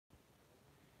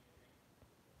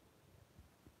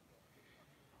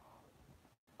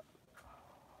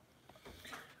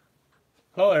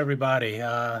Hello, everybody.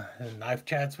 Knife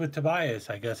Chats with Tobias.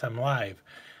 I guess I'm live.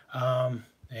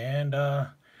 And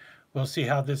we'll see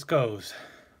how this goes.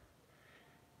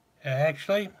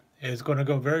 Actually, it's going to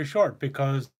go very short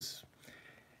because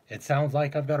it sounds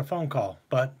like I've got a phone call,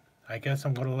 but I guess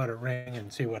I'm going to let it ring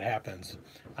and see what happens.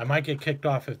 I might get kicked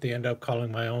off if they end up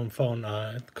calling my own phone,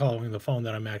 calling the phone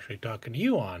that I'm actually talking to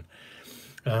you on.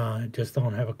 I just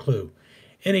don't have a clue.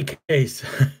 Any case,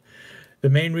 the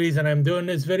main reason I'm doing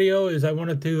this video is I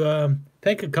wanted to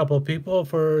thank a couple of people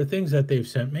for things that they've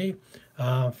sent me.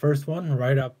 First one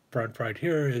right up front right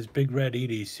here is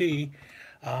BigRedEDC.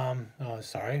 Oh,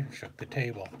 sorry, shook the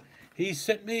table. He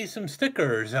sent me some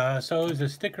stickers. So it was a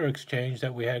sticker exchange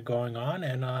that we had going on,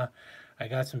 and I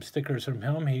got some stickers from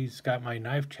him. He's got my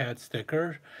Knife Chat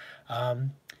sticker.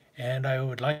 Um, and I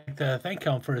would like to thank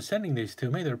him for sending these to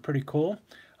me. They're pretty cool.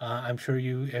 I'm sure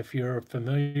if you're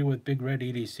familiar with Big Red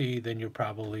EDC, then you're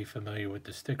probably familiar with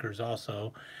the stickers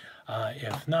also.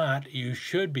 If not, you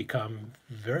should become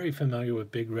very familiar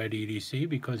with Big Red EDC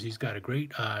because he's got a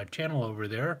great channel over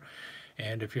there.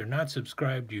 And if you're not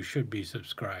subscribed, you should be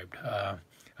subscribed.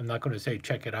 I'm not going to say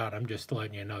check it out. I'm just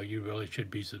letting you know you really should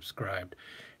be subscribed.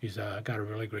 He's got a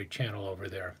really great channel over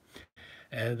there.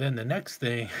 And then the next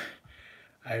thing,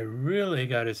 I really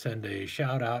got to send a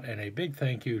shout out and a big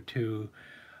thank you to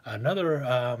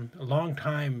another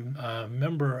longtime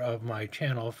member of my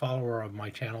channel, follower of my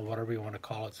channel, whatever you want to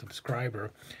call it,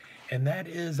 subscriber, and that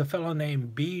is a fellow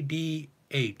named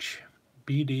BDH,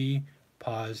 BD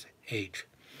pause H.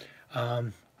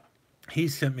 He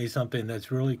sent me something that's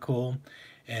really cool,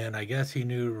 and I guess he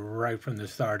knew right from the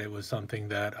start it was something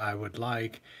that I would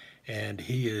like, and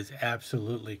he is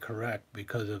absolutely correct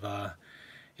because of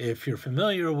if you're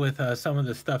familiar with some of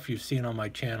the stuff you've seen on my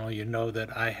channel, you know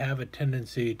that I have a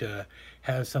tendency to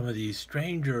have some of these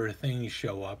stranger things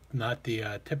show up, not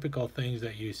the typical things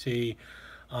that you see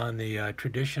on the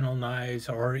traditional knives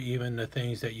or even the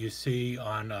things that you see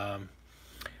on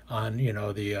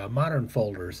the modern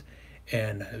folders.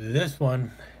 And this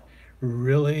one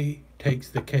really takes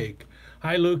the cake.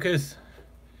 Hi, Lucas.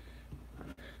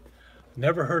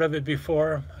 Never heard of it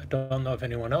before. I don't know if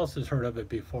anyone else has heard of it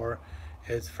before.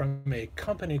 It's from a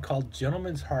company called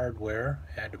Gentleman's Hardware.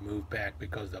 I had to move back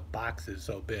because the box is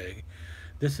so big.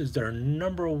 This is their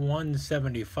number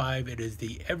 175. It is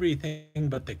the everything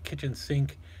but the kitchen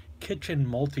sink kitchen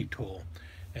multi-tool.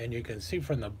 And you can see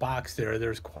from the box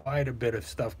there's quite a bit of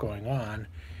stuff going on.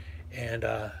 And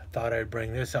thought I'd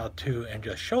bring this out too and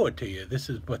just show it to you. This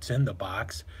is what's in the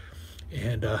box.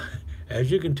 And as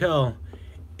you can tell,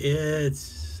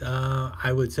 it's,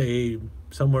 I would say,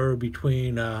 somewhere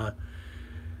between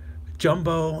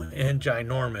jumbo and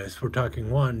ginormous. We're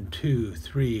talking 1, 2,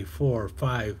 3, 4,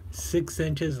 5, 6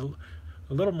 inches, a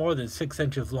little more than 6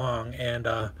 inches long. And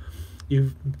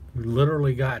you've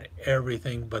literally got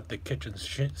everything but the kitchen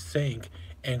sink,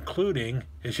 including,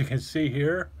 as you can see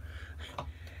here,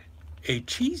 a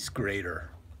cheese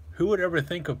grater. Who would ever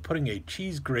think of putting a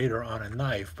cheese grater on a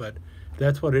knife? But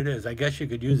that's what it is. I guess you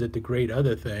could use it to grate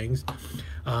other things.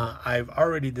 I've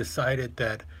already decided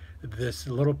that this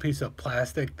little piece of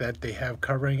plastic that they have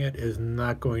covering it is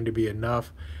not going to be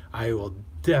enough. I will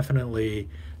definitely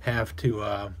have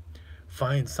to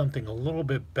find something a little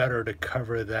bit better to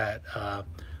cover that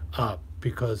up,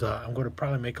 because I'm going to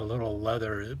probably make a little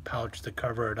leather pouch to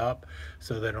cover it up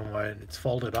so that when it's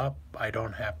folded up, I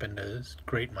don't happen to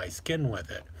grate my skin with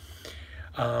it.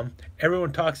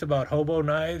 Everyone talks about hobo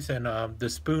knives and the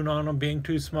spoon on them being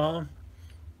too small.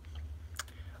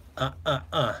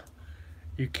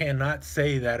 You cannot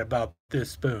say that about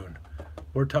this spoon.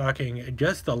 We're talking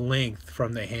just the length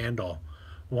from the handle.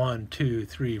 1, 2,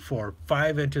 3, 4,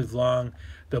 5 inches long.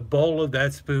 The bowl of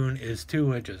that spoon is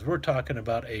 2 inches. We're talking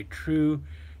about a true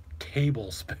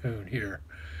tablespoon here.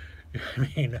 I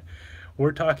mean,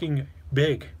 we're talking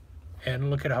big. And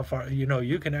look at how far,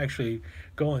 you can actually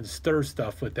go and stir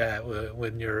stuff with that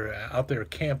when you're out there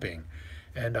camping.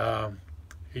 And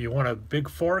you want a big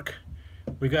fork?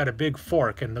 We got a big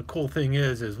fork. And the cool thing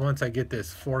is once I get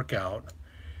this fork out,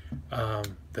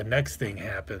 the next thing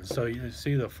happens. So you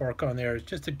see the fork on there. It's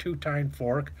just a 2-tine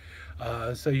fork.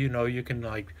 So you can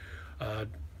like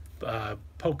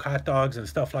poke hot dogs and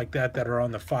stuff like that are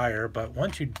on the fire. But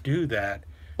once you do that,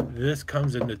 this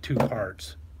comes into 2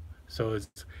 parts. So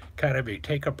it's kind of a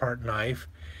take apart knife.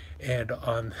 And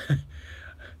on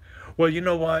well, you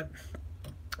know what?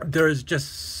 There's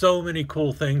just so many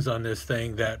cool things on this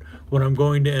thing that what I'm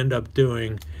going to end up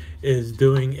doing is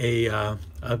doing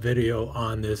a video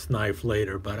on this knife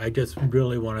later, but I just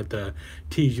really wanted to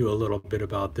tease you a little bit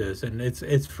about this. And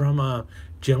it's from a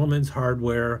Gentleman's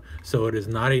Hardware, so it is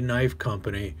not a knife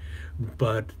company,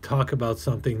 but talk about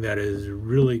something that is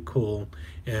really cool.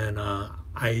 And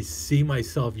I see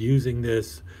myself using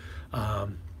this,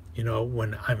 you know,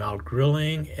 when I'm out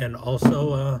grilling, and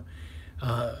also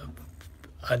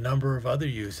a number of other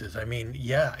uses. I mean,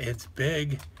 yeah, it's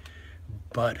big,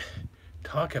 but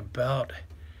talk about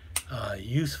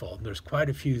useful. There's quite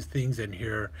a few things in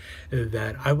here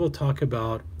that I will talk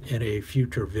about in a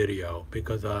future video,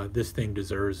 because this thing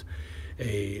deserves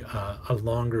a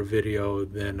longer video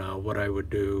than what I would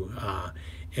do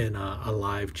in a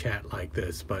live chat like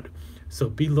this. But so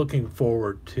be looking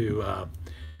forward to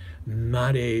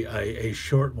not a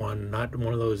short one, not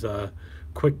one of those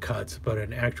quick cuts, but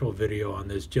an actual video on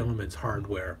this Gentleman's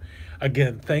Hardware.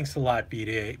 Again, thanks a lot,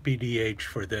 BDH,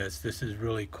 for this. This is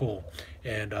really cool.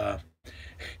 And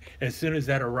as soon as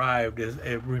that arrived,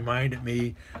 it reminded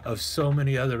me of so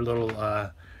many other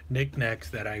little knickknacks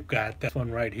that I've got. That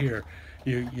one right here,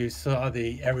 you saw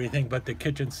the everything but the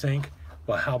kitchen sink.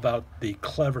 Well, how about the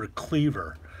clever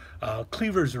cleaver?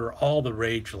 Cleavers are all the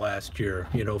rage last year,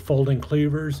 you know, folding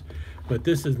cleavers, but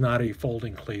this is not a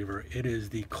folding cleaver. It is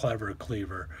the clever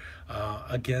cleaver.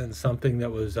 Again, something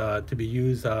that was to be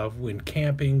used when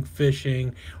camping,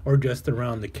 fishing, or just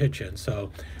around the kitchen. So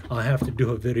I'll have to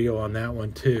do a video on that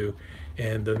one too.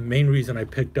 And the main reason I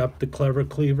picked up the clever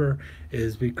cleaver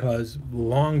is because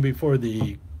long before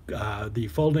the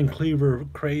folding cleaver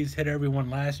craze hit everyone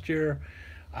last year,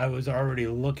 I was already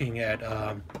looking at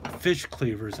fish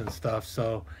cleavers and stuff.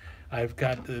 So I've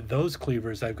got those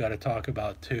cleavers I've got to talk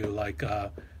about too. Like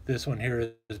this one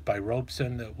here is by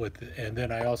Robeson, and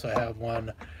then I also have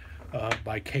one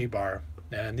by K-Bar.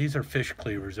 And these are fish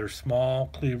cleavers. They're small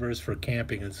cleavers for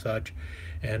camping and such.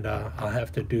 And I'll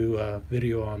have to do a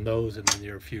video on those in the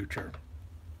near future.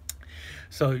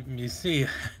 So you see,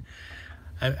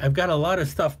 I've got a lot of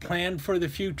stuff planned for the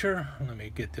future. Let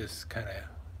me get this kind of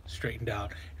straightened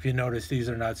out. If you notice, these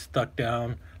are not stuck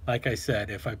down. Like I said,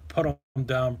 if I put them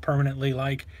down permanently,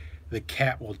 like, the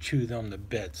cat will chew them to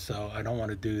bits, so I don't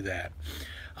want to do that.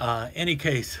 Any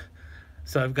case,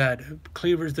 so I've got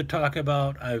cleavers to talk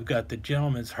about, I've got the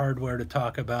Gentleman's Hardware to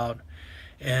talk about,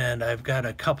 and I've got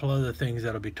a couple other things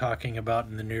that I'll be talking about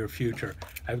in the near future.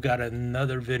 I've got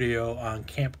another video on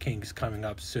Camp Kings coming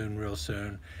up soon, real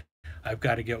soon. I've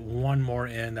got to get one more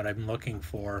in that I'm looking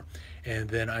for, and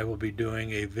then I will be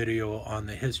doing a video on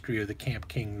the history of the Camp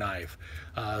King knife.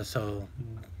 So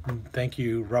thank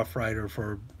you, Rough Rider,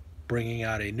 for bringing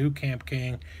out a new Camp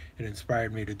King. It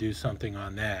inspired me to do something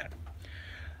on that.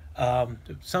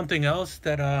 Something else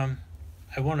that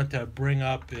I wanted to bring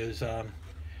up is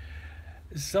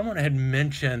someone had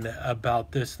mentioned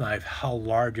about this knife, how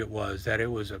large it was, that it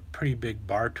was a pretty big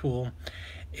bar tool.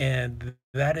 And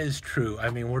that is true. I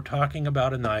mean, we're talking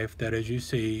about a knife that, as you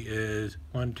see, is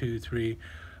 1, 2, 3,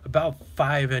 about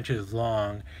 5 inches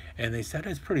long. And they said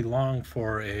it's pretty long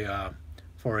for a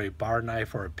bar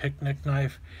knife or a picnic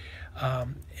knife.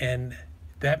 And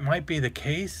that might be the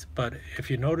case, but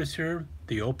if you notice here,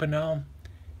 the Opinel,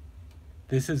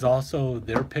 this is also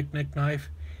their picnic knife,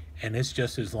 and it's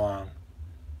just as long.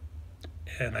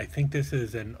 And I think this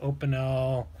is an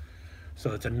Opinel,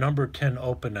 so it's a number 10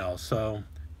 Opinel. So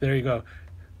there you go.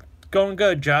 Going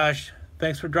good, Josh.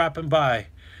 Thanks for dropping by.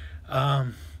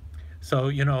 So,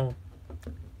 you know,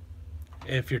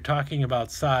 if you're talking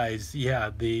about size, yeah,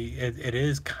 it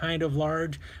is kind of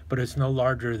large, but it's no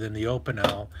larger than the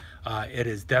Opinel. It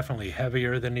is definitely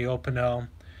heavier than the Opinel.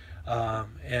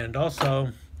 And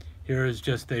also, here is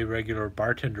just a regular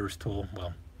bartender's tool.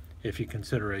 Well, if you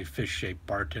consider a fish-shaped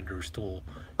bartender's tool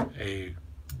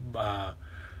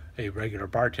a regular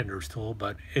bartender's tool,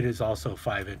 but it is also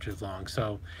 5 inches long.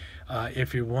 So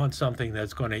if you want something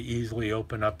that's going to easily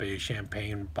open up a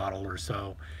champagne bottle or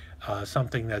so,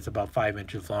 something that's about 5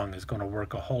 inches long is going to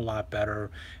work a whole lot better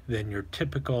than your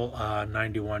typical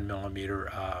 91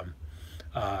 millimeter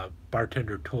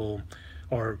bartender tool,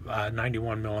 or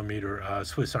 91 millimeter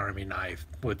Swiss Army knife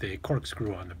with a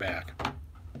corkscrew on the back.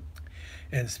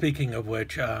 And speaking of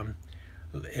which,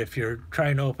 if you're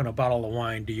trying to open a bottle of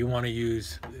wine, do you want to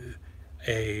use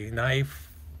a knife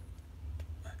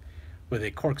with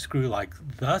a corkscrew like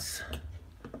thus,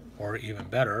 or even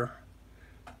better,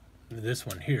 this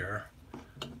one here?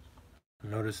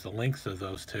 Notice the lengths of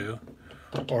those two.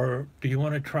 Or do you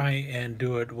want to try and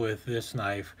do it with this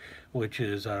knife, which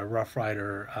is a Rough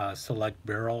Rider Select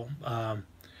Barrel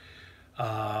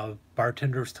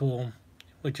bartender's tool,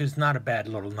 which is not a bad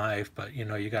little knife, but you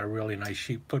know, you got a really nice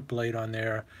sheep foot blade on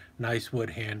there, nice wood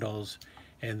handles,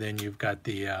 and then you've got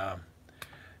the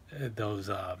those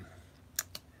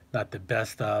not the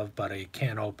best of, but a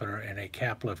can opener and a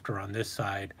cap lifter on this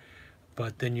side.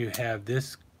 But then you have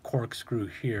this corkscrew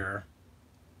here,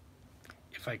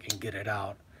 if I can get it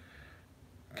out,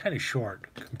 kind of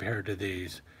short compared to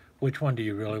these. Which one do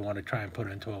you really want to try and put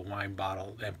into a wine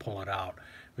bottle and pull it out?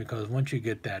 Because once you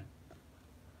get that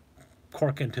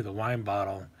cork into the wine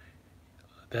bottle,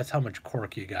 that's how much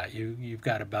cork you got. You've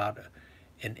got about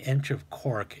an inch of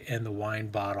cork in the wine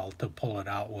bottle to pull it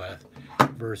out with,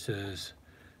 versus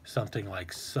something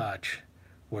like such,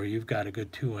 where you've got a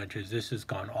good 2 inches. This has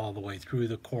gone all the way through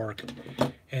the cork,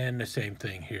 and the same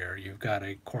thing here. You've got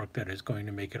a cork that is going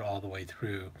to make it all the way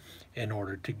through in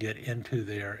order to get into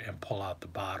there and pull out the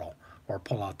bottle or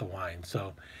pull out the wine.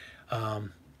 So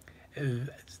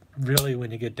really, when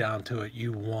you get down to it,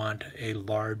 you want a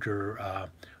larger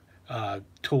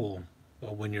tool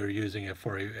when you're using it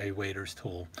for a waiter's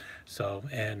tool. So,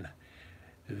 and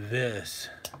this,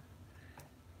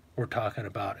 we're talking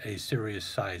about a serious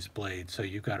size blade, so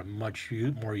you've got a much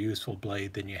more useful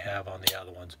blade than you have on the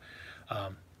other ones.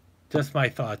 Just my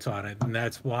thoughts on it, and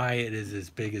that's why it is as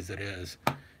big as it is.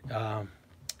 Yeah,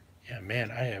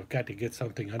 man, I have got to get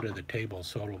something under the table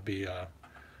so it'll be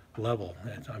level.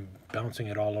 I'm bouncing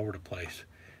it all over the place.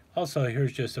 Also,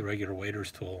 here's just a regular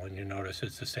waiter's tool, and you notice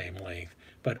it's the same length,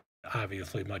 but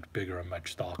obviously much bigger and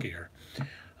much stalkier.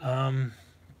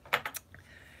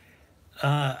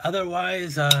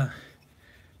 Otherwise,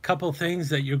 couple things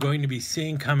that you're going to be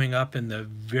seeing coming up in the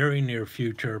very near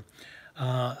future.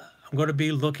 I'm going to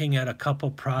be looking at a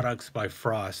couple products by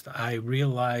Frost. I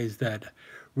realized that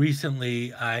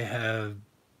recently I have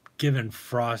given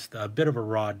Frost a bit of a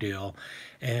raw deal,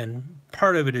 and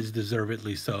part of it is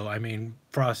deservedly so. I mean,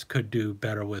 Frost could do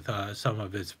better with some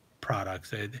of its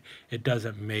products. It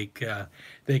doesn't make,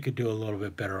 they could do a little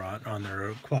bit better on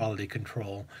their quality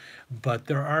control. But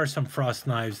there are some Frost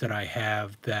knives that I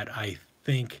have that I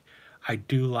think I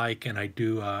do like, and I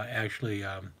do actually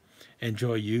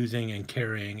enjoy using and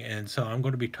carrying. And so I'm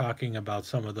going to be talking about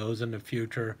some of those in the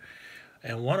future.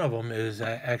 And one of them is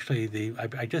actually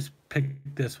I just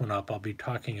picked this one up. I'll be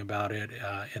talking about it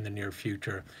in the near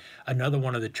future. Another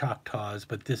one of the Choctaws,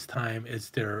 but this time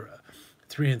it's their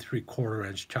 3 3/4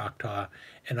 inch Choctaw.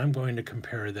 And I'm going to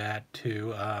compare that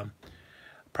to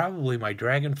probably my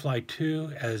Dragonfly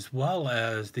 2 as well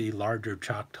as the larger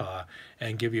Choctaw,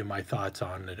 and give you my thoughts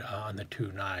on the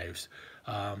two knives.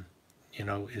 You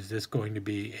know, is this going to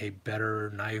be a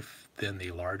better knife than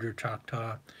the larger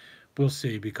Choctaw? We'll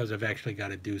see, because I've actually got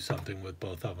to do something with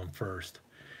both of them first.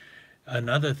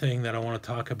 Another thing that I want to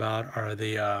talk about are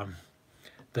the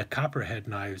copperhead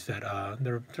knives that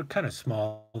they're kind of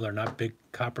small. They're not big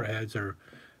copperheads. They're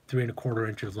 3 1/4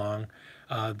 inches long.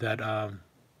 That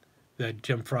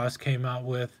Jim Frost came out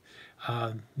with,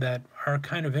 that are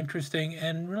kind of interesting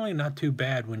and really not too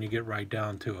bad when you get right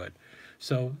down to it.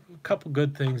 So a couple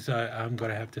good things I'm going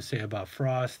to have to say about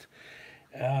Frost,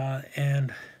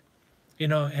 and you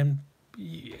know, and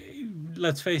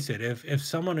let's face it, if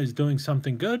someone is doing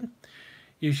something good,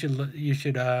 you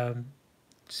should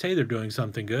say they're doing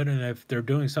something good, and if they're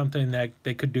doing something that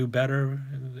they could do better,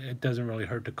 it doesn't really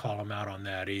hurt to call them out on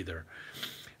that either.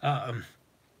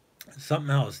 Something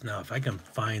else now, if I can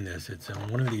find this, it's in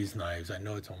one of these knives. I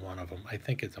know it's in one of them. I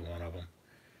think it's in one of them.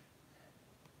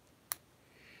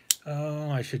 Oh,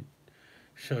 I should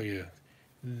show you.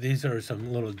 These are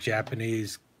some little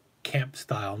Japanese camp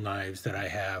style knives that I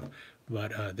have,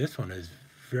 but this one is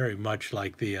very much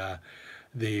like the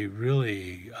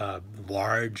really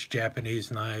large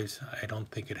Japanese knives. I don't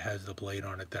think it has the blade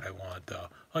on it that I want, though.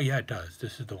 Oh yeah, it does.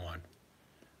 This is the one.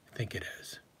 I think it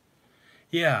is.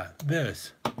 Yeah,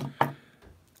 this.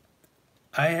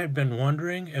 I had been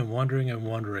wondering and wondering and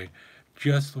wondering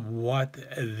just what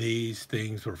these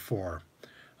things were for.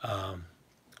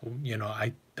 You know,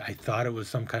 I thought it was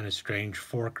some kind of strange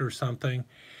fork or something,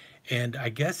 and I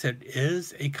guess it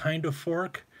is a kind of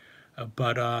fork,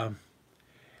 but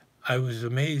I was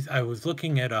amazed. I was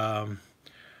looking at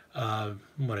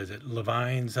what is it,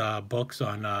 Levine's books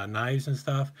on knives and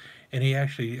stuff, and he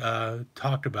actually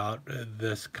talked about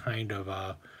this kind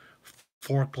of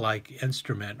fork-like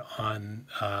instrument on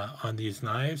these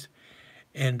knives,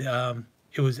 and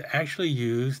it was actually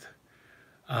used.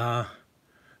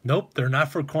 Nope, they're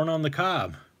not for corn on the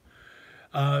cob.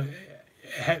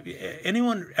 Have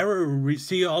anyone ever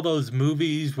see all those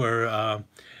movies where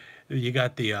you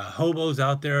got the hobos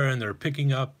out there and they're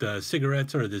picking up the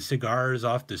cigarettes or the cigars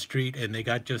off the street, and they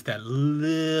got just that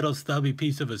little stubby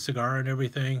piece of a cigar and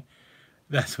everything?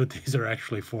 That's what these are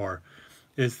actually for,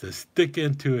 is to stick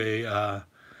into a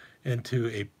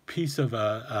piece of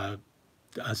a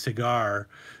a cigar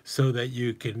so that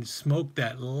you can smoke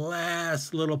that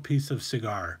last little piece of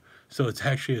cigar. So it's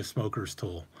actually a smoker's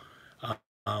tool.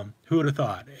 Who would have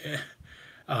thought?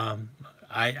 Um,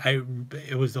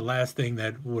 it was the last thing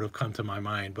that would have come to my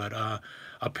mind, but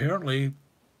apparently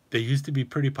they used to be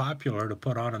pretty popular to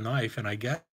put on a knife, and I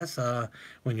guess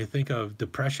when you think of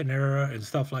Depression era and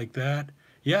stuff like that,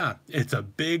 yeah, it's a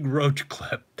big roach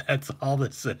clip. That's all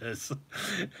this is,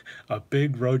 a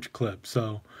big roach clip.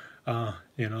 So, so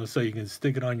you can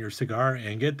stick it on your cigar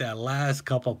and get that last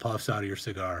couple puffs out of your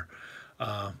cigar.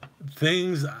 Uh,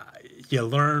 Things you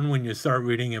learn when you start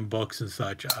reading in books and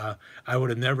such. I would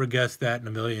have never guessed that in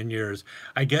a million years.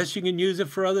 I guess you can use it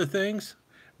for other things,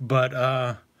 but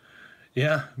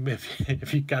yeah,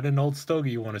 if you got an old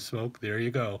stogie you want to smoke, there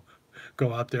you go.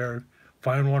 Go out there,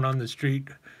 find one on the street,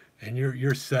 and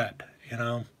you're set.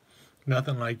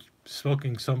 Nothing like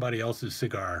smoking somebody else's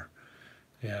cigar.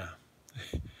 Yeah.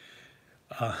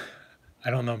 I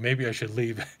don't know. Maybe I should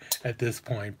leave at this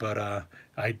point, but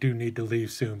I do need to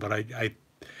leave soon. But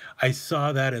I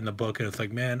saw that in the book, and it's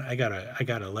like, man, I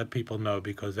gotta let people know,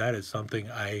 because that is something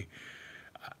I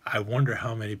wonder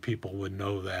how many people would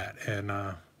know that, and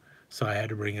so I had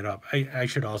to bring it up. I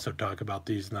should also talk about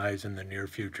these knives in the near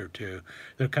future too.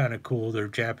 They're kind of cool. They're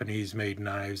Japanese-made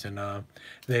knives, and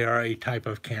they are a type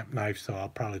of camp knife, so I'll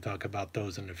probably talk about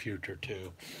those in the future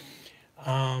too.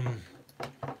 Um,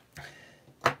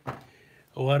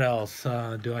 what else?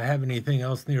 Do I have anything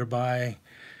else nearby?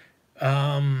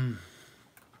 Um,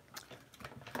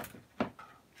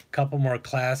 Couple more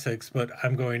classics, but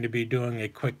I'm going to be doing a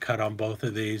quick cut on both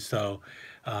of these. So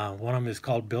one of them is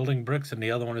called Building Bricks, and the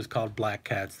other one is called Black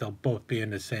Cats. They'll both be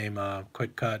in the same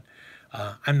quick cut.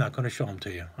 I'm not going to show them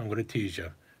to you. I'm going to tease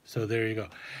you. So there you go.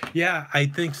 Yeah, I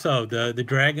think so. The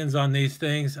dragons on these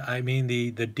things, I mean,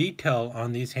 the detail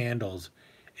on these handles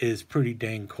is pretty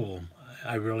dang cool.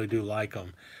 I really do like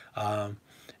them.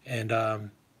 And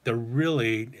they're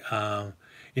really,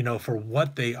 for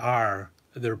what they are,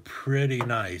 they're pretty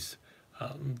nice.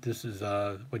 This is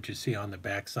what you see on the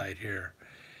backside here.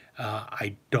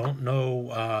 I don't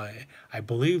know. I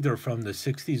believe they're from the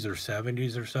 60s or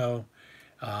 70s or so.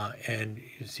 And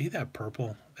you see that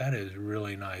purple? That is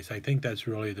really nice. I think that's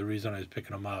really the reason I was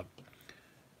picking them up.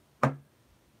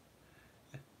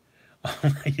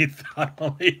 You thought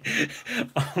only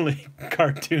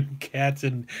cartoon cats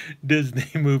in Disney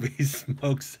movies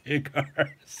smoke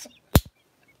cigars.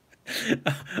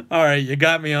 All right, you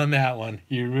got me on that one.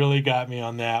 You really got me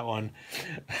on that one.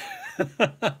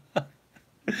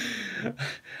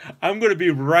 I'm going to be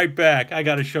right back. I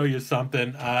got to show you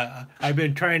something. I've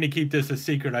been trying to keep this a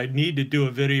secret. I need to do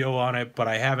a video on it, but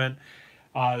I haven't.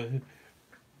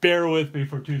 Bear with me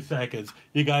for 2 seconds.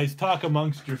 You guys talk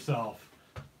amongst yourself.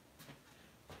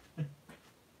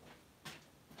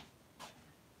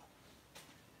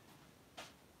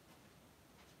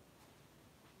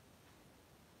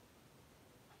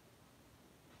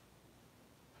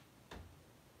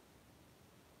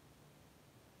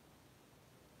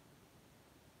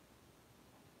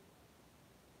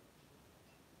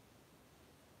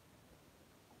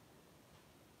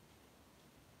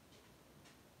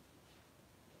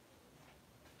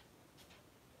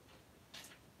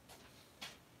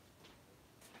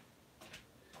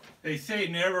 They say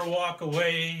never walk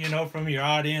away, from your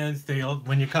audience.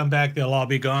 When you come back, they'll all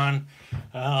be gone.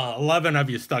 11 of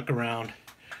you stuck around.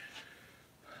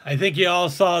 I think you all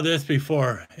saw this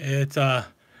before. It's a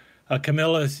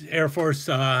Camillus Air Force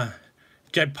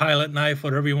jet pilot knife,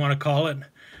 whatever you want to call it.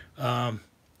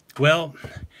 Well,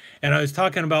 and I was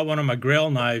talking about one of my Grail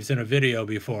knives in a video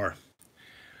before.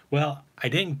 Well, I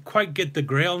didn't quite get the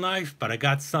Grail knife, but I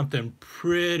got something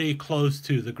pretty close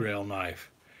to the Grail knife.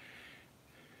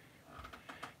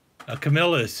 A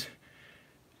Camillus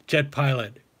jet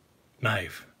pilot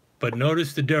knife. But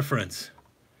notice the difference.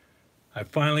 I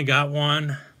finally got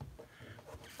one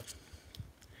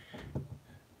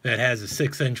that has a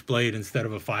 6-inch blade instead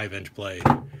of a 5-inch blade.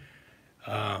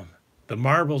 The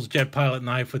Marvel's jet pilot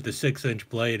knife with the 6-inch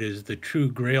blade is the true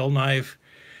Grail knife.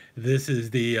 This is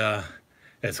the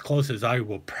as close as I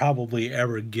will probably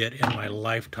ever get in my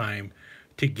lifetime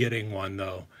to getting one,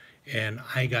 though. And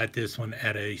I got this one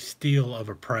at a steal of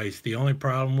a price. The only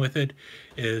problem with it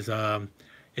is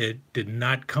it did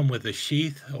not come with a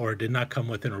sheath, or did not come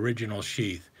with an original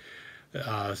sheath.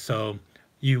 So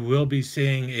you will be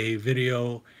seeing a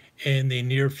video in the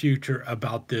near future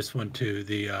about this one too.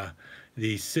 The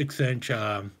 6-inch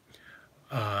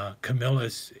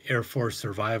Camillus Air Force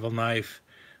survival knife,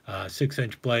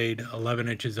 6-inch blade, 11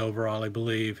 inches overall, I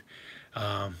believe.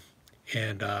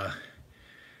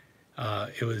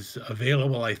 It was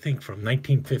available, I think, from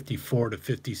 1954 to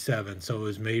 57, so it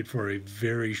was made for a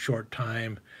very short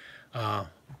time. Uh,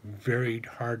 Very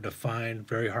hard to find,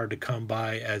 very hard to come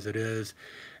by as it is,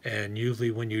 and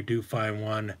usually when you do find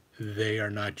one, they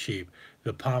are not cheap.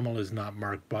 The pommel is not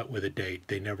marked but with a date.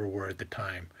 They never were at the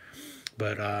time.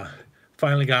 But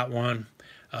finally got one.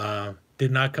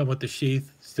 Did not come with the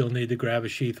sheath. Still need to grab a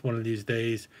sheath one of these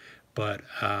days. But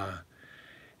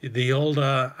the old,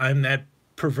 I'm that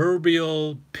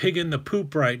proverbial pig in the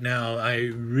poop right now.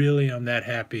 I really am that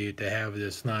happy to have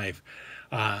this knife.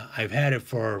 I've had it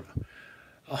for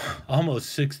almost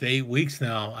 6 to 8 weeks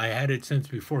now. I had it since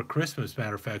before Christmas,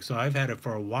 matter of fact, so I've had it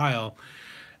for a while,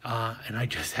 and I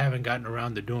just haven't gotten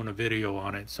around to doing a video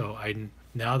on it. So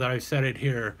now that I've said it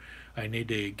here, I need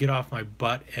to get off my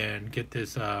butt and get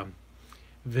this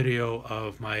video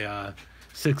of my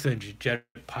 6-inch jet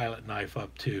pilot knife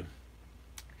up too.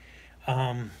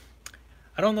 I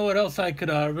don't know what else I could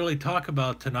really talk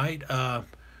about tonight,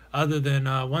 other than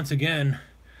once again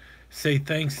say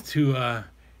thanks to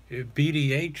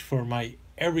BDH for my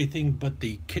everything but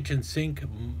the kitchen sink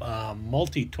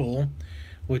multi-tool,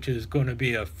 which is going to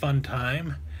be a fun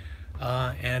time.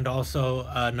 And also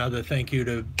another thank you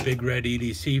to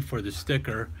BigRedEDC for the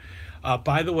sticker.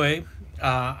 By the way,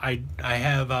 I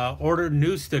have ordered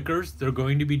new stickers. They're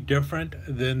going to be different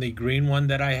than the green one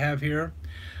that I have here.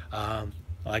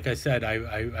 Like I said,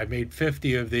 I made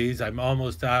 50 of these. I'm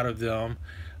almost out of them.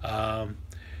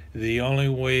 The only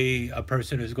way a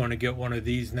person is going to get one of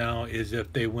these now is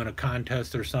if they win a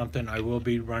contest or something. I will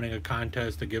be running a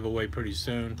contest, a giveaway pretty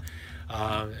soon.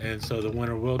 And so the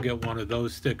winner will get one of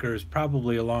those stickers,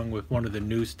 probably along with one of the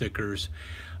new stickers.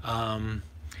 And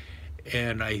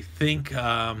I think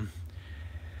I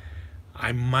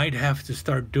might have to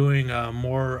start doing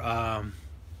more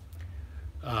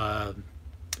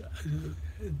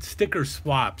sticker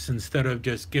swaps instead of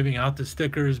just giving out the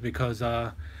stickers, because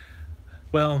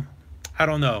well, I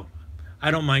don't know.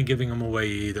 I don't mind giving them away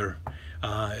either.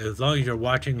 As long as you're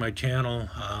watching my channel,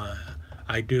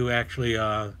 I do actually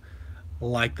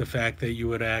like the fact that you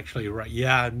would actually write,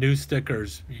 yeah, new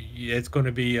stickers. It's going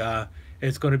to be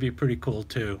pretty cool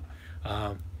too.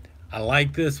 I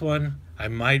like this one. I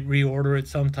might reorder it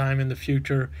sometime in the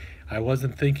future. I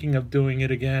wasn't thinking of doing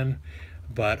it again,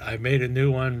 but I made a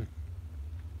new one,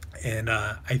 and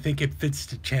I think it fits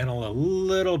the channel a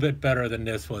little bit better than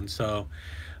this one. So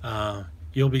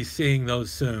you'll be seeing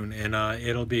those soon, and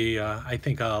it'll be, I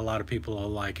think a lot of people will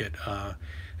like it,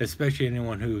 especially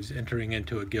anyone who's entering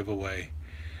into a giveaway.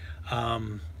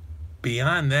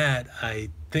 Beyond that, I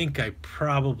think I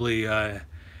probably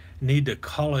need to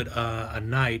call it a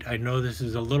night. I know this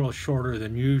is a little shorter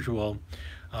than usual,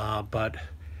 but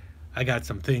I got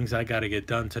some things I got to get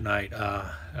done tonight,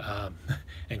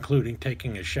 including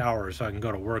taking a shower so I can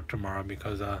go to work tomorrow,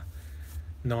 because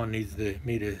no one needs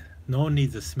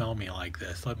to smell me like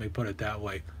this. Let me put it that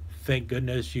way. Thank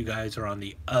goodness you guys are on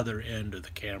the other end of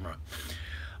the camera.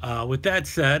 With that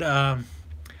said, I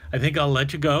think I'll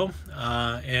let you go,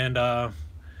 and I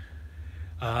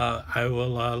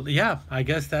will. Yeah, I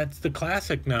guess that's the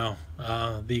classic now.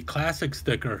 The classic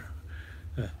sticker.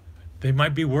 They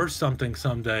might be worth something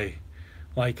someday,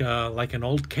 like an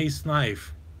old case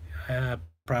knife.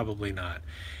 Probably not.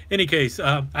 Any case,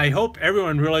 I hope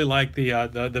everyone really liked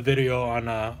the video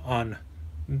on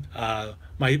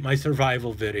my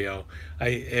survival video.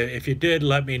 If you did,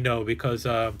 let me know, because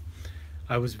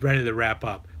I was ready to wrap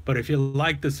up. But if you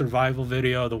like the survival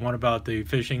video, the one about the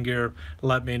fishing gear,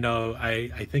 let me know.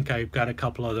 I think I've got a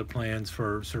couple other plans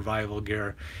for survival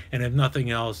gear, and if nothing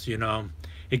else, you know,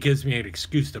 it gives me an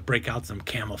excuse to break out some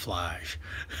camouflage.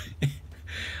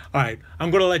 All right,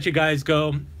 I'm going to let you guys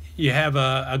go. You have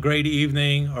a great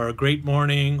evening, or a great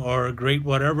morning, or a great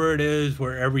whatever it is,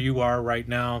 wherever you are right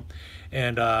now.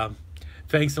 And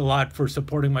thanks a lot for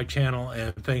supporting my channel,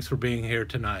 and thanks for being here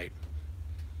tonight.